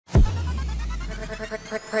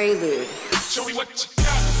Prelude. Show me what you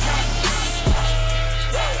got.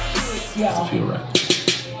 Yeah. Feel right.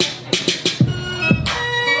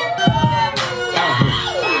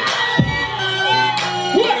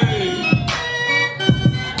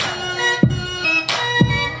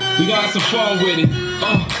 We got some fun with it.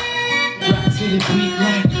 Rock to the beat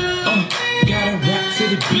like. Gotta rock to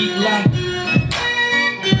the beat like.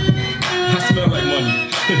 I smell like money.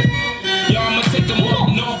 Yo, I'ma take them up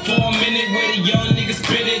north for a minute where the young niggas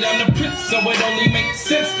spit it. I'm the prince, so it only makes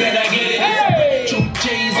sense that I get it. Hey. True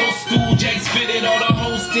J's, old school J's fitted. All the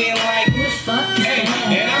hoes stand like, what the fuck is that?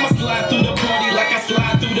 And I'ma slide through the party like I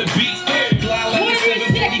slide through the beats. Glide like a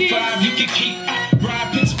 755, you can keep. Ride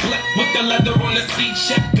pitch black with the leather on the seat.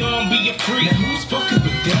 Shotgun, be a freak. Now who's fucking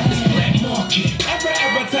with that? It's black market.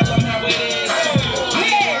 Ever tell them how it is.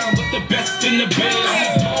 I'm with the best in the biz.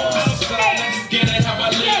 I just get it how I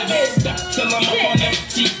live. Stop till I'm up on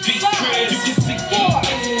MTV crib. You can see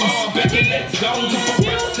back in that zone. For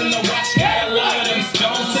reps in the watch, got a lot of them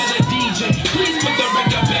stones. To the DJ, please put the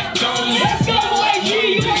record back on. Let's go, YG,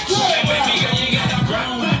 you are good. Baby girl, you gotta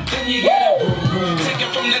rock, then you gotta roll. Take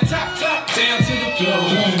it from the top, down to the floor.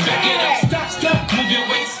 Back it up, stop, move your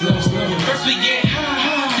waist slow. First we get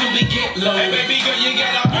high, then we get low. Hey baby girl, you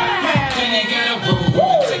gotta rock, then you gotta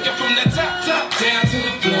roll. Take it from the top, down to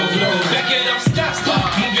the floor. Back it up, stop,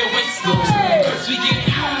 move your waist slow. First we get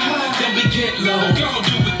high, then we get low. Go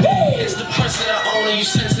do it. It's the person I own, you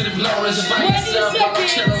sensitive loners. By yourself while I'm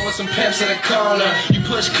chilling with some pimps in the corner. You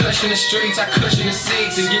push cush in the streets, I cushion the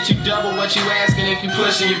seats. And get you double what you asking if you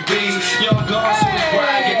pushing your beats. Young gone, so it's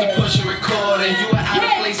bright, get to push and record. And you are out of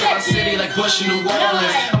place in my city like Bush in New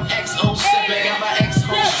Orleans. I'm XO sipping, got my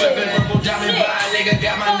ex-home stripping. Purple diamond by nigga,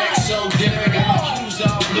 got my neck so different. Got my shoes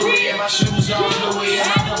on Louis and my shoes on Louis. And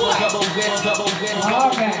my double whip.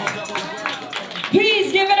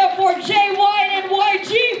 Please give it up for J White and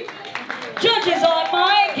YG. Judges on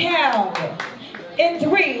my count. In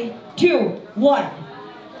 3, 2, 1.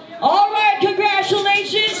 All right,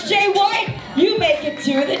 congratulations, J White. You make it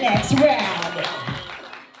to the next round.